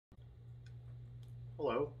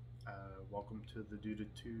Hello, welcome to the Duda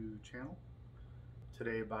 2 channel.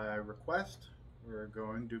 Today, by request, we're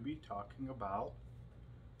going to be talking about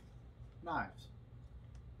knives.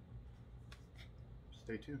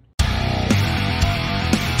 Stay tuned.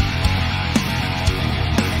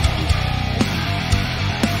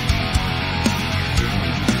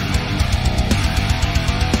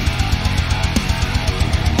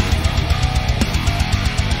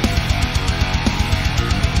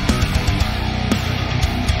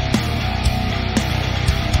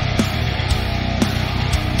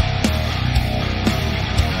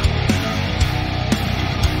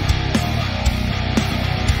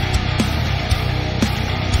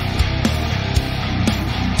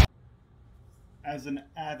 As an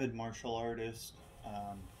avid martial artist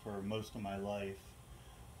for most of my life,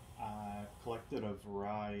 I've collected a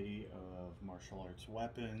variety of martial arts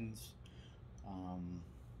weapons.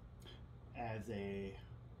 As a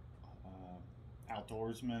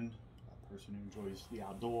outdoorsman, a person who enjoys the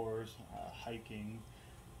outdoors, hiking,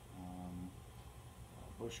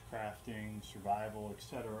 bushcrafting, survival,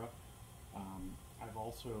 etc., I've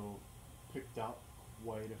also picked up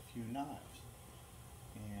quite a few knives.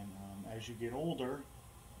 And as you get older,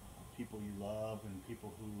 people you love and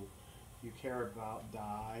people who you care about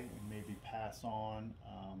die and maybe pass on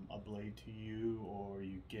a blade to you, or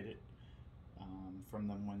you get it from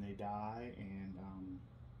them when they die. And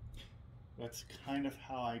that's kind of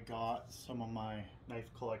how I got some of my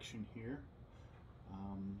knife collection here.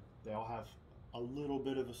 They all have a little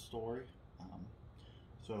bit of a story.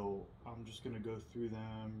 So I'm just going to go through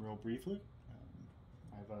them real briefly.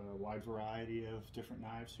 I have a wide variety of different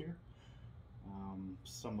knives here.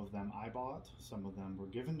 Some of them I bought, some of them were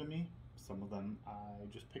given to me, some of them I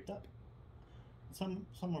just picked up.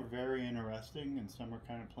 Some are very interesting, and some are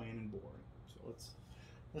kind of plain and boring. So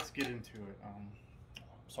let's get into it.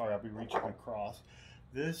 Sorry, I'll be reaching across.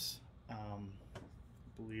 This, I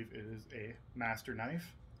believe, it is a master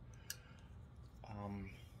knife.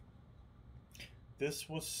 This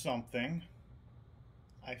was something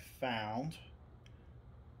I found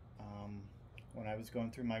when I was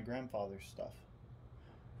going through my grandfather's stuff.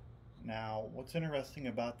 Now, what's interesting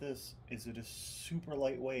about this is it is super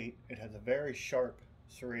lightweight. It has a very sharp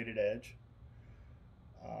serrated edge,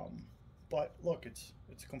 but look, it's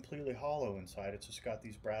completely hollow inside. It's just got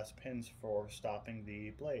these brass pins for stopping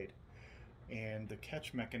the blade, and the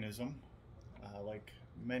catch mechanism, like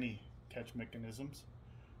many catch mechanisms,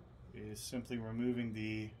 is simply removing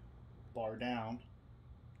the bar down,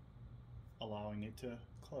 allowing it to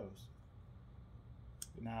close.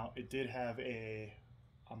 Now, it did have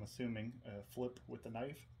I'm assuming, a flip with the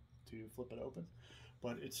knife to flip it open,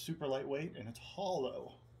 but it's super lightweight and it's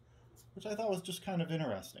hollow, which I thought was just kind of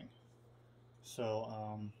interesting.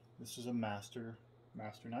 So this is a master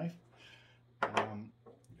knife.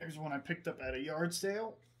 Here's one I picked up at a yard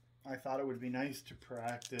sale. I thought it would be nice to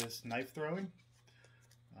practice knife throwing.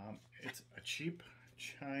 It's a cheap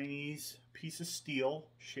Chinese piece of steel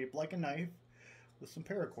shaped like a knife with some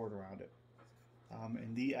paracord around it,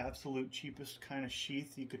 and the absolute cheapest kind of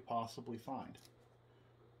sheath you could possibly find.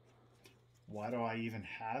 Why do I even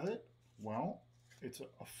have it? Well, it's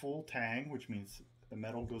a full tang, which means the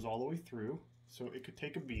metal goes all the way through, so it could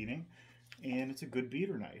take a beating, and it's a good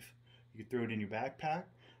beater knife. You could throw it in your backpack,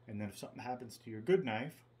 and then if something happens to your good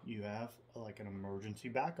knife, you have like an emergency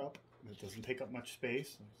backup. It doesn't take up much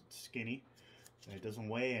space, it's skinny, and it doesn't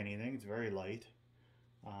weigh anything, it's very light.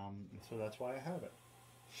 So that's why I have it.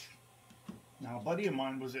 Now, a buddy of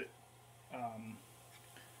mine was at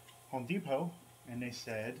Home Depot, and they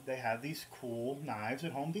said they have these cool knives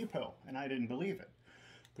at Home Depot, and I didn't believe it.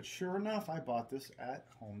 But sure enough, I bought this at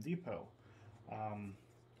Home Depot.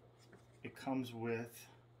 It comes with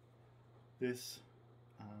this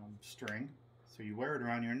string, so you wear it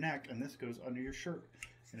around your neck, and this goes under your shirt,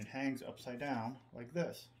 and it hangs upside down like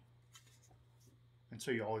this. And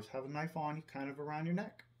so you always have a knife on you, kind of around your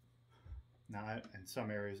neck. Now, in some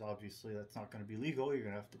areas, obviously, that's not going to be legal. You're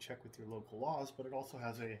going to have to check with your local laws, but it also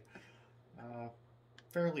has a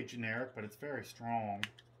fairly generic, but it's very strong.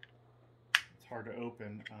 It's hard to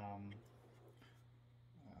open,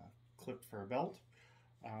 clip for a belt.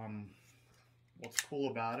 What's cool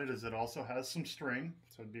about it is it also has some string,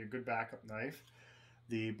 so it'd be a good backup knife.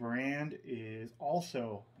 The brand is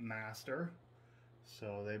also Master,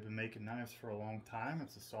 so they've been making knives for a long time.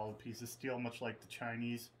 It's a solid piece of steel, much like the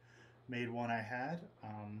Chinese made one I had.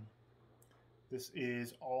 This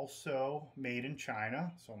is also made in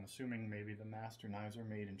China, so I'm assuming maybe the Master knives are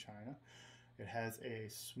made in China. It has a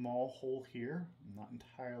small hole here. I'm not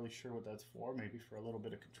entirely sure what that's for, maybe for a little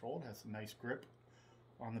bit of control. It has a nice grip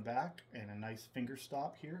on the back and a nice finger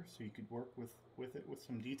stop here, so you could work with it with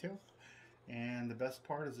some detail. And the best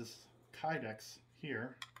part is this kydex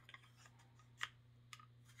here.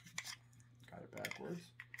 Got it backwards.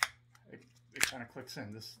 It kind of clicks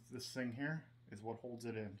in. This thing here is what holds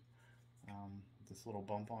it in. This little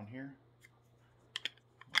bump on here.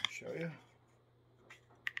 I'll show you.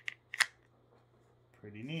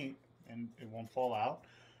 Pretty neat, and it won't fall out.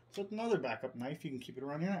 So it's another backup knife. You can keep it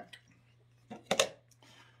around your neck.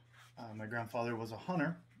 My grandfather was a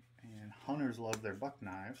hunter, and hunters love their buck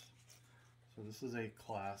knives. So this is a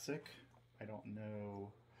classic. I don't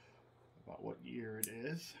know about what year it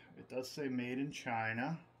is. It does say made in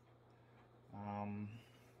China.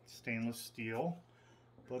 Stainless steel,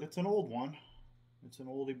 but it's an old one. It's an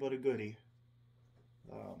oldie but a goodie.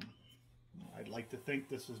 I'd like to think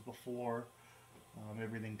this is before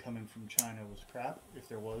everything coming from China was crap, if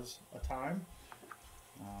there was a time.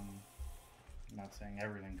 I'm not saying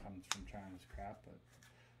everything comes from China is crap,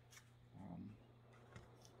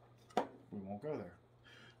 but we won't go there.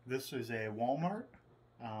 This is a Walmart.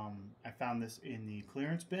 I found this in the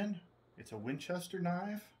clearance bin. It's a Winchester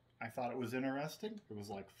knife. I thought it was interesting. It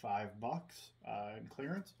was like $5 in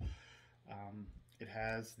clearance. It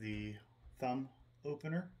has the thumb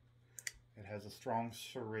opener. It has a strong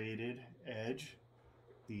serrated edge.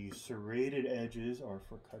 The serrated edges are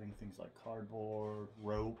for cutting things like cardboard,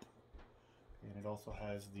 rope, and it also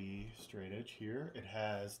has the straight edge here. It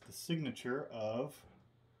has the signature of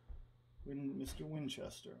Mr.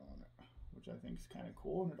 Winchester on it, which I think is kind of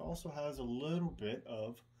cool. And it also has a little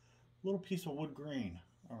piece of wood grain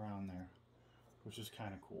around there, which is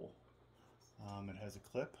kind of cool. It has a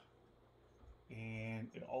clip, and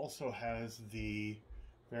it also has the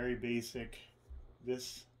very basic,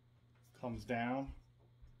 this comes down,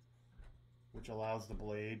 which allows the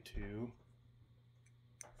blade to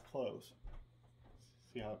close.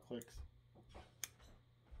 See how it clicks?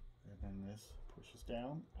 And then this pushes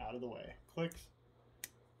down, out of the way. Clicks,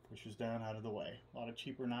 pushes down, out of the way. A lot of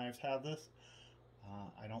cheaper knives have this.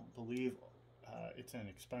 I don't believe it's an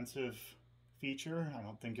expensive feature. I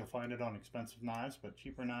don't think you'll find it on expensive knives, but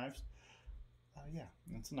cheaper knives, yeah,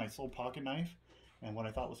 it's a nice little pocket knife. And what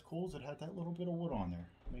I thought was cool is it had that little bit of wood on there,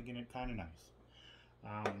 making it kind of nice.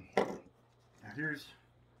 Now here's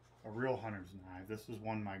a real hunter's knife. This is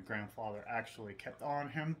one my grandfather actually kept on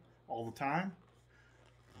him all the time.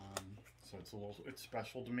 So it's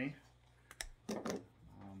special to me.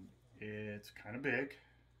 It's kind of big.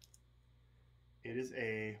 It is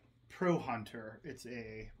a Pro Hunter. It's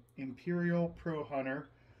a Imperial Pro Hunter,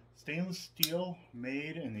 stainless steel,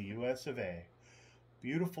 made in the US of A.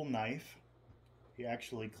 Beautiful knife. He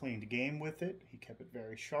actually cleaned game with it. He kept it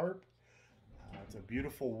very sharp. It's a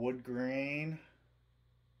beautiful wood grain.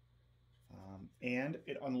 And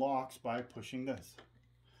it unlocks by pushing this.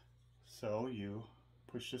 So you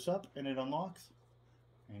push this up and it unlocks.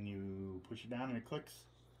 And you push it down and it clicks.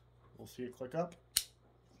 We'll see it click up.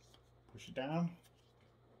 Push it down.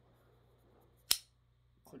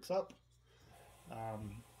 Clicks up.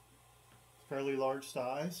 Fairly large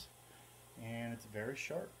size. And it's very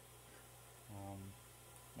sharp.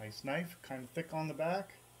 Nice knife, kind of thick on the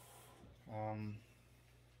back. Let's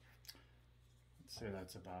say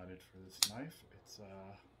that's about it for this knife. It's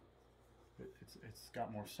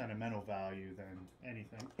got more sentimental value than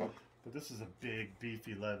anything. But this is a big,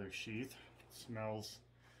 beefy leather sheath. It smells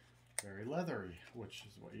very leathery, which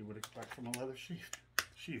is what you would expect from a leather sheath.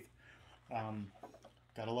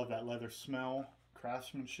 Gotta love that leather smell,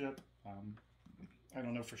 craftsmanship. I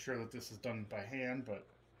don't know for sure that this is done by hand, but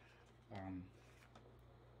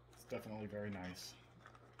it's definitely very nice.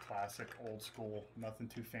 Classic, old school, nothing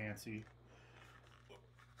too fancy.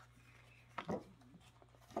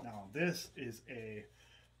 Now this is a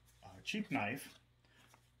cheap knife,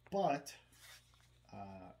 but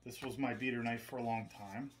this was my beater knife for a long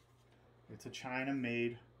time. It's a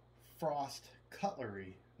China-made frost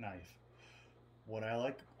cutlery knife. What I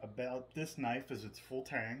like about this knife is it's full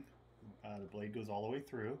tang. The blade goes all the way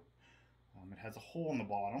through. It has a hole in the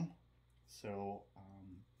bottom, so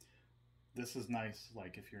this is nice.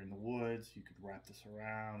 Like if you're in the woods, you could wrap this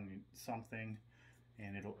around something,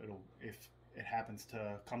 and it'll if it happens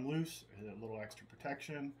to come loose, a little extra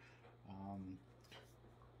protection.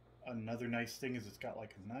 Another nice thing is it's got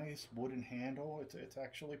like a nice wooden handle. It's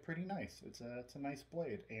actually pretty nice. It's a nice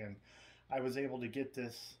blade, and I was able to get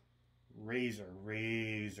this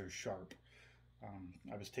razor sharp.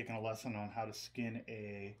 I was taking a lesson on how to skin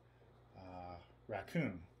a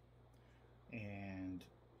raccoon, and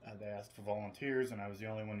they asked for volunteers, and I was the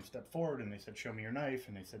only one who stepped forward, and they said, show me your knife,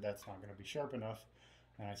 and they said, that's not going to be sharp enough.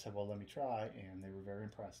 And I said, well, let me try, and they were very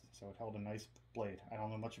impressed. So it held a nice blade. I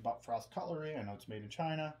don't know much about Frost Cutlery. I know it's made in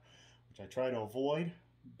China, which I try to avoid,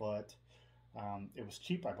 but it was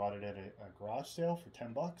cheap. I bought it at a garage sale for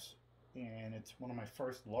 10 bucks, and it's one of my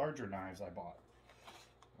first larger knives I bought.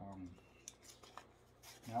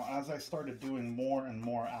 Now, as I started doing more and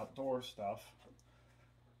more outdoor stuff,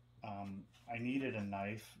 I needed a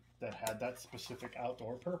knife that had that specific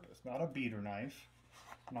outdoor purpose. Not a beater knife,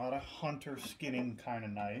 not a hunter skinning kind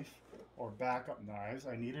of knife or backup knives.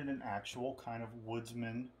 I needed an actual kind of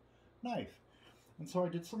woodsman knife. And so I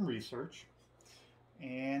did some research,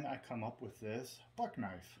 and I come up with this buck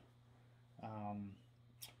knife.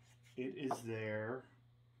 It is there,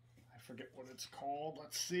 I forget what it's called,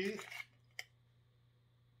 let's see.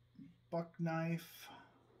 Buck knife,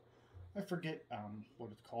 I forget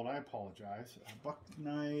what it's called, I apologize. Buck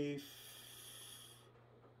knife,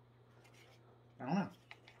 I don't know.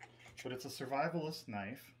 But it's a survivalist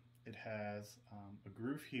knife. It has a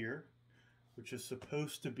groove here, which is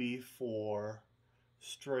supposed to be for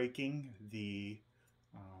striking the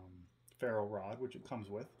ferro rod, which it comes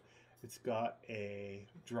with. It's got a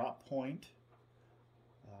drop point,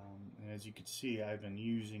 and as you can see, I've been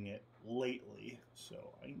using it lately,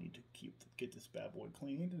 so I need to get this bad boy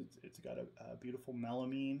cleaned. It's got a beautiful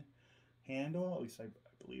melamine handle, at least I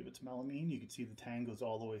believe it's melamine. You can see the tang goes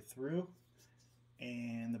all the way through,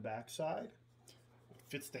 and the back side. It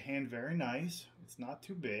fits the hand very nice. It's not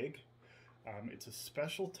too big. It's a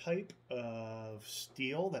special type of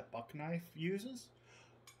steel that buck knife uses.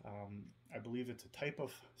 I believe it's a type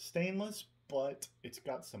of stainless, but it's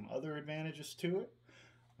got some other advantages to it.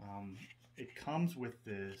 It comes with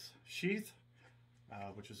this sheath,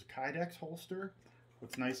 which is a Kydex holster.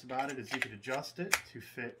 What's nice about it is you could adjust it to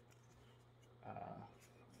fit.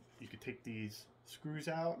 You could take these screws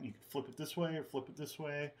out and you could flip it this way or flip it this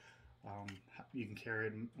way. You can carry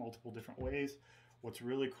it in multiple different ways. What's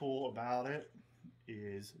really cool about it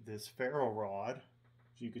is this ferro rod.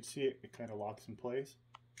 As you can see, it kind of locks in place.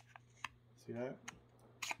 See that?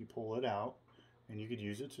 You pull it out and you could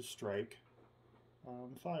use it to strike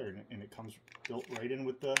fire, and it comes built right in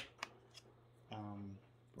with the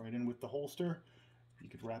holster. You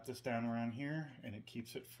could wrap this down around here and it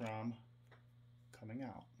keeps it from coming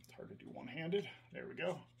out. It's hard to do one-handed. There we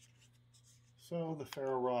go. So the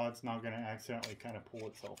ferro rod's not going to accidentally kind of pull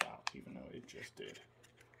itself out, even though it just did.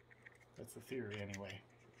 That's the theory anyway.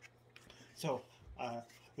 So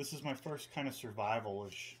this is my first kind of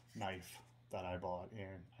survival-ish knife that I bought,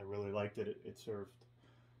 and I really liked it. It served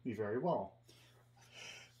me very well.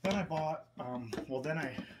 Then I bought,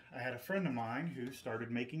 I had a friend of mine who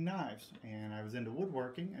started making knives, and I was into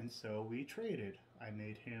woodworking, and so we traded. I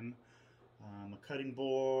made him a cutting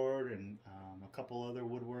board and a couple other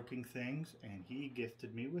woodworking things, and he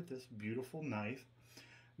gifted me with this beautiful knife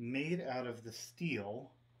made out of the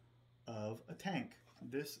steel of a tank.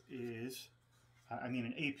 This is,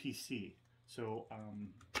 an APC. So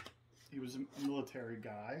he was a military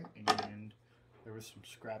guy, and there was some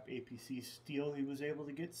scrap APC steel he was able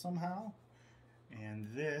to get somehow. And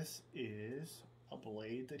this is a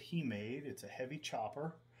blade that he made. It's a heavy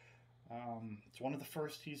chopper. It's one of the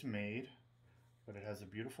first he's made, but it has a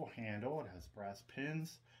beautiful handle. It has brass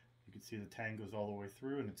pins. You can see the tang goes all the way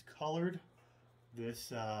through, and it's colored.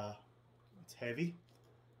 This, it's heavy.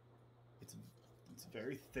 It's a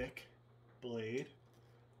very thick blade.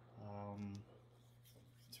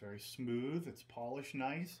 It's very smooth. It's polished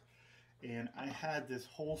nice. And I had this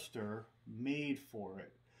holster made for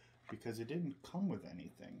it because it didn't come with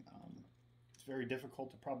anything. It's very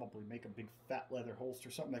difficult to probably make a big fat leather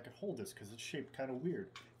holster, something that could hold this, because it's shaped kind of weird.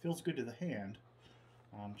 Feels good to the hand.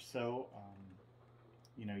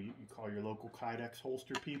 You know, you call your local Kydex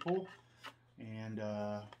holster people, and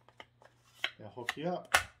they'll hook you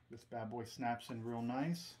up. This bad boy snaps in real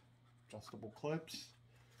nice. Adjustable clips.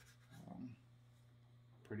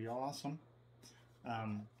 Pretty awesome.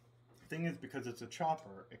 Thing is, because it's a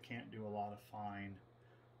chopper, it can't do a lot of fine.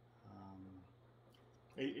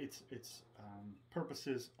 Its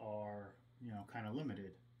purposes are, you know, kind of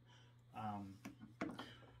limited.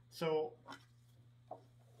 So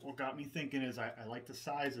what got me thinking is I like the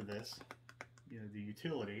size of this, you know, the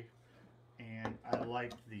utility, and I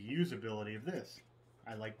like the usability of this.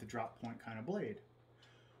 I like the drop point kind of blade.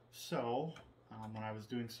 So when I was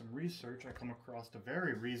doing some research, I come across a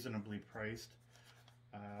very reasonably priced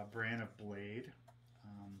brand of blade.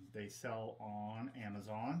 They sell on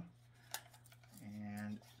Amazon,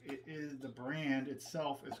 and the brand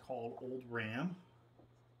itself is called Old Ram,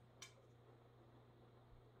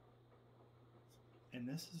 And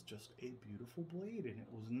this is just a beautiful blade, and it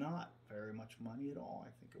was not very much money at all. I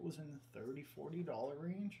think it was in the $30–40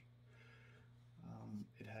 range.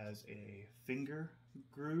 It has a finger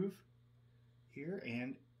groove here,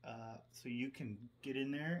 and so you can get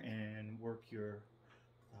in there and work your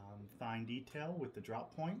fine detail with the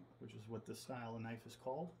drop point, which is what this style of knife is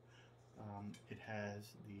called. It has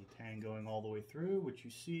the tang going all the way through, which you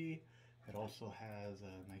see. It also has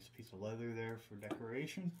a nice piece of leather there for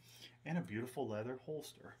decoration, and a beautiful leather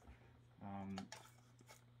holster.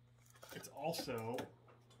 It's also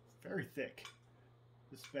very thick.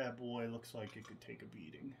 This bad boy looks like it could take a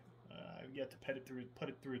beating. I've yet to put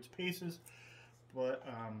it through its paces, but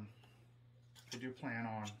I do plan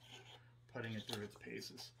on putting it through its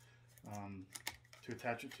paces. To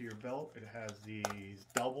attach it to your belt, it has these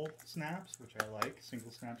double snaps, which I like.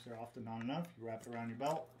 Single snaps are often not enough. You wrap it around your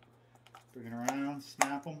belt, bring it around,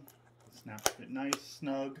 snap them. The snaps fit nice,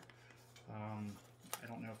 snug. I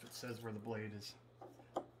don't know if it says where the blade is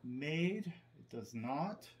made. It does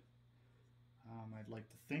not. I'd like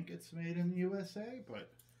to think it's made in the USA, but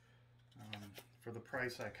for the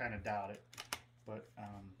price, I kind of doubt it. But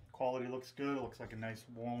quality looks good. It looks like a nice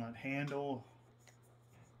walnut handle.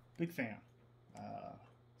 Big fan.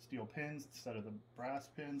 Steel pins instead of the brass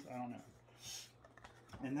pins. I don't know.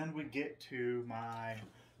 And then we get to my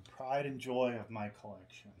pride and joy of my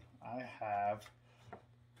collection. I have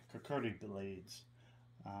kukuri blades.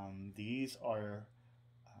 These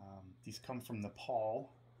come from Nepal.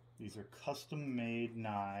 These are custom-made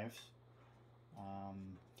knives,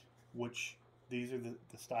 which these are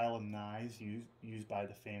the style of knives used by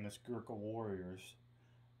the famous Gurkha warriors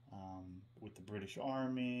with the British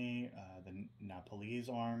Army, the Nepalese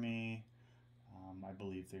Army. I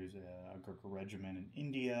believe there's a Gurkha regiment in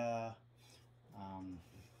India.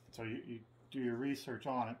 So you do your research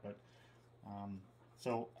on it, but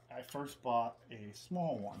so I first bought a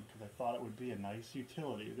small one because I thought it would be a nice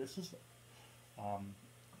utility. This is,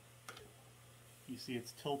 you see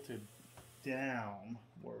it's tilted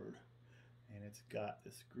downward, and it's got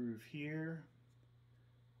this groove here.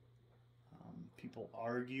 People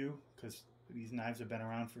argue, because these knives have been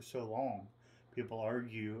around for so long, people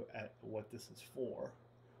argue at what this is for.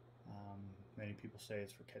 Many people say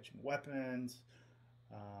it's for catching weapons.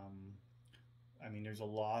 I mean, there's a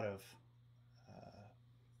lot of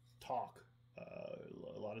talk,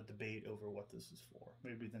 a lot of debate over what this is for.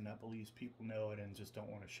 Maybe the Nepalese people know it and just don't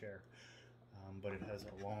want to share. But it has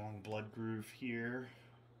a long blood groove here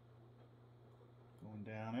going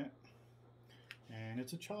down it, and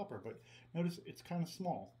it's a chopper, but notice it's kind of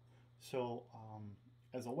small. So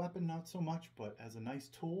as a weapon, not so much, but as a nice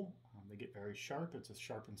tool, they get very sharp. It's a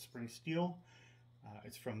sharpened spring steel.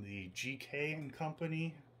 It's from the GK and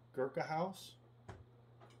Company Gurkha House,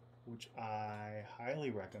 which I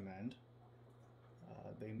highly recommend.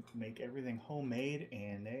 They make everything homemade,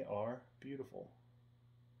 and they are beautiful.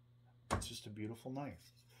 It's just a beautiful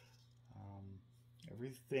knife.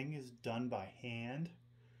 Everything is done by hand.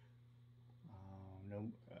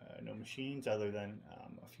 No machines other than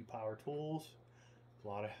a few power tools. A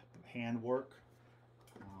lot of hand work.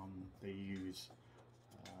 They use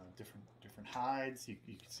different hides. You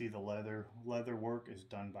can see the leather work is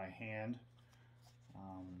done by hand.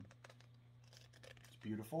 It's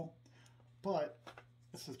beautiful, but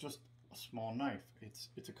this is just a small knife.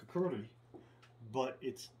 It's a kukuri, but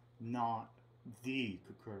it's not the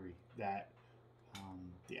kukuri that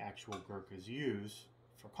the actual Gurkhas use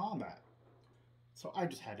for combat. So I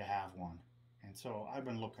just had to have one, and so I've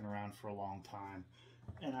been looking around for a long time,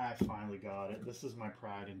 and I finally got it. This is my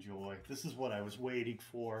pride and joy. This is what I was waiting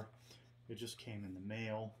for. It just came in the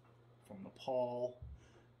mail from Nepal.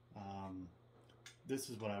 This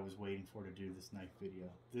is what I was waiting for to do this knife video.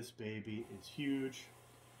 This baby is huge.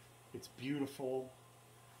 It's beautiful.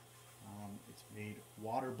 It's made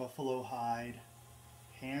water buffalo hide,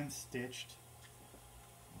 hand stitched.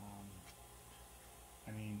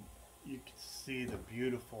 I mean, you can see the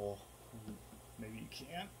beautiful, maybe you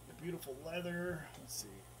can't, the beautiful leather. Let's see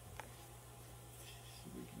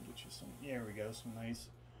if we can get you some, there we go, some nice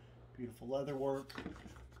beautiful leather work.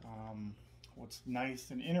 What's nice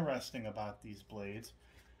and interesting about these blades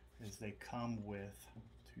is they come with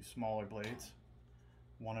two smaller blades,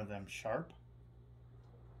 one of them sharp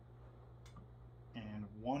and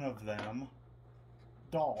one of them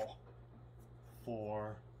dull.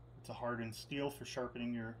 It's a hardened steel for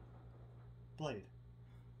sharpening your blade.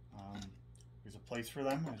 There's a place for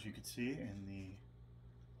them, as you can see in the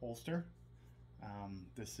holster.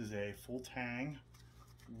 This is a full tang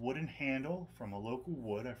wooden handle from a local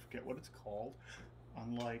wood. I forget what it's called.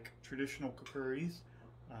 Unlike traditional kukuris,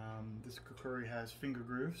 This kukuri has finger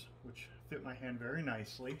grooves, which fit my hand very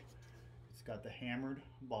nicely. It's got the hammered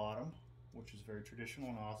bottom, which is very traditional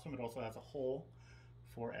and awesome. It also has a hole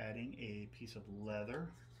for adding a piece of leather,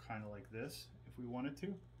 kind of like this, if we wanted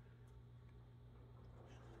to.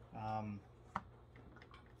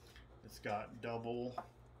 It's got double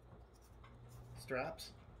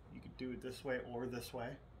straps. You could do it this way or this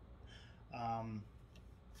way.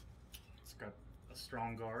 It's got a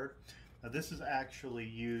strong guard. Now this is actually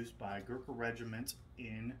used by Gurkha regiments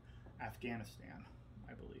in Afghanistan,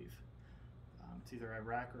 I believe. It's either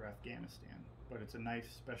Iraq or Afghanistan, but it's a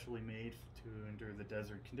knife specially made to endure the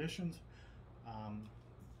desert conditions.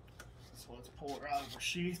 So let's pull her out of her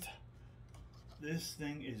sheath. This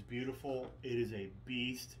thing is beautiful. It is a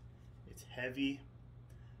beast. It's heavy.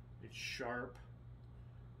 It's sharp.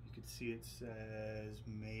 You can see it says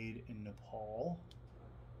made in Nepal.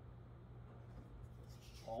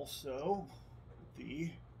 Also,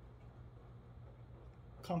 the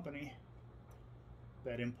company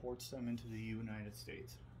that imports them into the United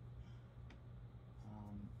States.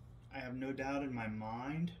 I have no doubt in my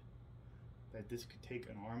mind that this could take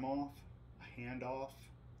an arm off, a hand off.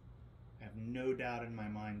 I have no doubt in my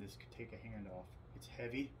mind this could take a hand off. It's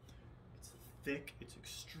heavy, it's thick, it's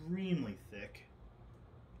extremely thick.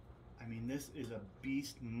 I mean, this is a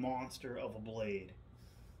beast monster of a blade.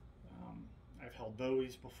 I've held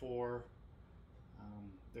Bowies before.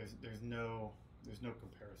 There's no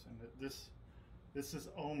comparison. This is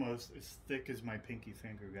almost as thick as my pinky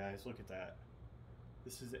finger, guys. Look at that.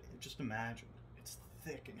 This is, just imagine. It's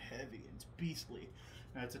thick and heavy and it's beastly.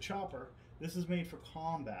 Now it's a chopper. This is made for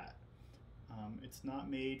combat. It's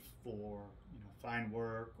not made for, fine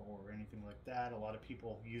work or anything like that. A lot of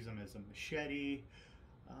people use them as a machete.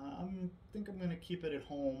 I think I'm gonna keep it at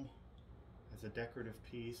home as a decorative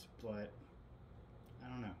piece, but I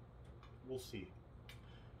don't know. We'll see.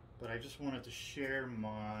 But I just wanted to share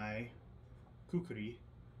my kukuri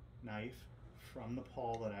knife from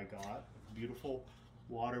Nepal that I got. Beautiful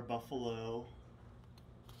water buffalo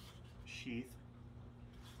sheath.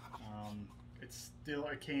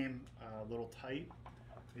 It came a little tight.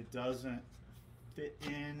 It doesn't fit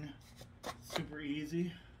in super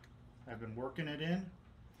easy. I've been working it in,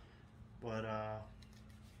 but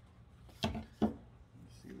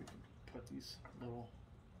let's see if we can put these little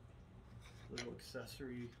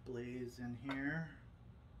accessory blades in here.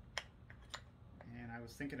 And I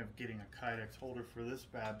was thinking of getting a Kydex holder for this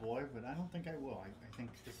bad boy, but I don't think I will. I think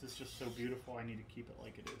this is just so beautiful, I need to keep it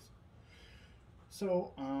like it is.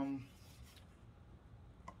 So,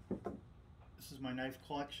 this is my knife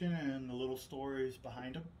collection and the little stories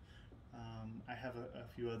behind them. I have a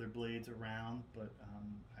few other blades around, but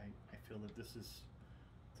I feel that this is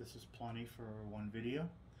plenty for one video.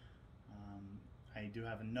 I do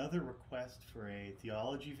have another request for a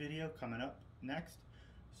theology video coming up next,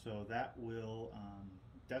 so that will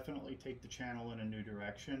definitely take the channel in a new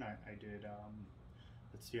direction. I did,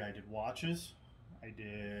 let's see, I did watches, I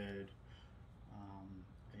did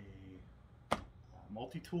a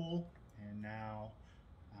multi-tool, and now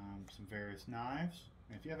some various knives.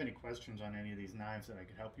 And if you have any questions on any of these knives that I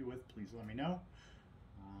could help you with, please let me know.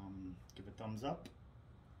 Give a thumbs up.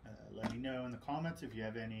 Let me know in the comments if you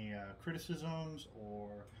have any criticisms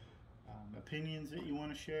or opinions that you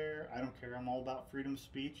want to share. I don't care. I'm all about freedom of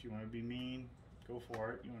speech. You want to be mean, go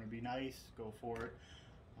for it. You want to be nice, go for it.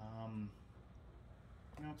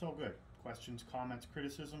 It's all good. Questions, comments,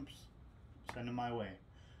 criticisms, send them my way.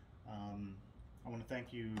 I want to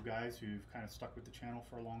thank you guys who've kind of stuck with the channel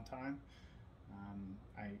for a long time.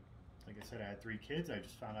 Like I said, I had 3 kids. I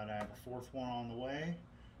just found out I have a 4th one on the way,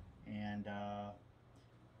 and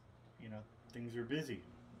things are busy,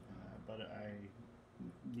 but I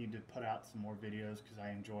need to put out some more videos because I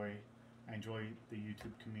enjoy the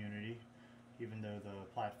YouTube community, even though the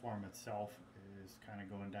platform itself is kind of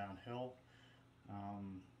going downhill.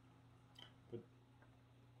 But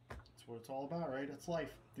that's what it's all about, right? It's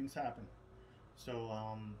life. Things happen. So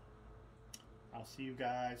I'll see you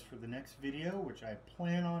guys for the next video, which I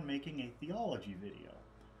plan on making a theology video.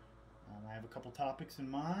 I have a couple topics in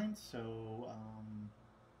mind, so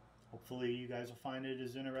hopefully you guys will find it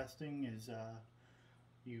as interesting as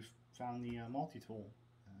you've found the multi-tool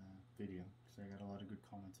video, because I got a lot of good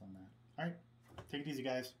comments on that. Alright, take it easy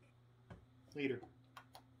guys. Later.